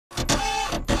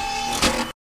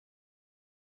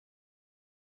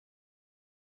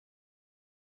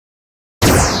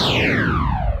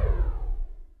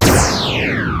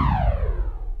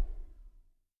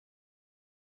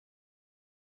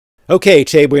Okay,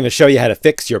 today we're going to show you how to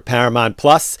fix your Paramount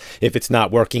Plus if it's not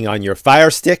working on your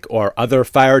Firestick or other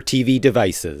Fire TV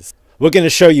devices. We're going to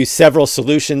show you several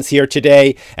solutions here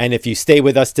today, and if you stay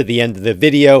with us to the end of the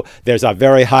video, there's a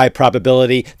very high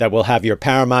probability that we'll have your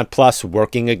Paramount Plus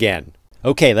working again.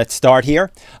 Okay, let's start here.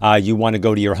 You want to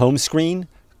go to your home screen,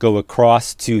 go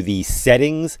across to the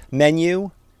Settings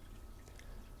menu,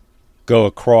 go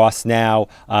across now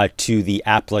to the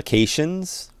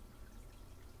Applications.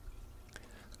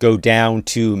 Go down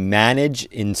to Manage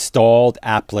Installed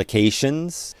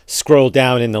Applications. Scroll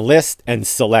down in the list and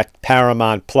select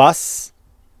Paramount Plus.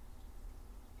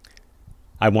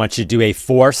 I want you to do a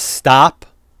force stop,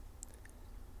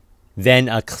 then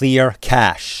a clear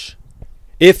cache.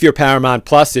 If your Paramount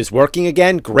Plus is working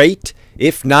again, great.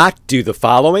 If not, do the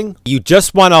following. You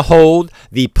just want to hold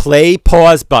the play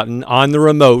pause button on the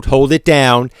remote, hold it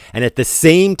down, and at the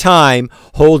same time,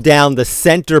 hold down the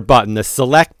center button, the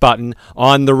select button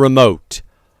on the remote.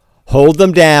 Hold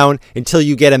them down until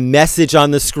you get a message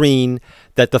on the screen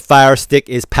that the Firestick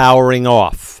is powering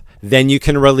off. Then you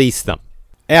can release them.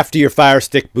 After your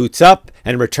Firestick boots up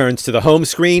and returns to the home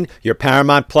screen, your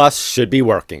Paramount Plus should be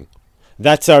working.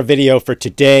 That's our video for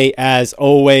today. As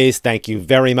always, thank you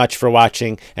very much for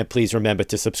watching, and please remember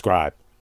to subscribe.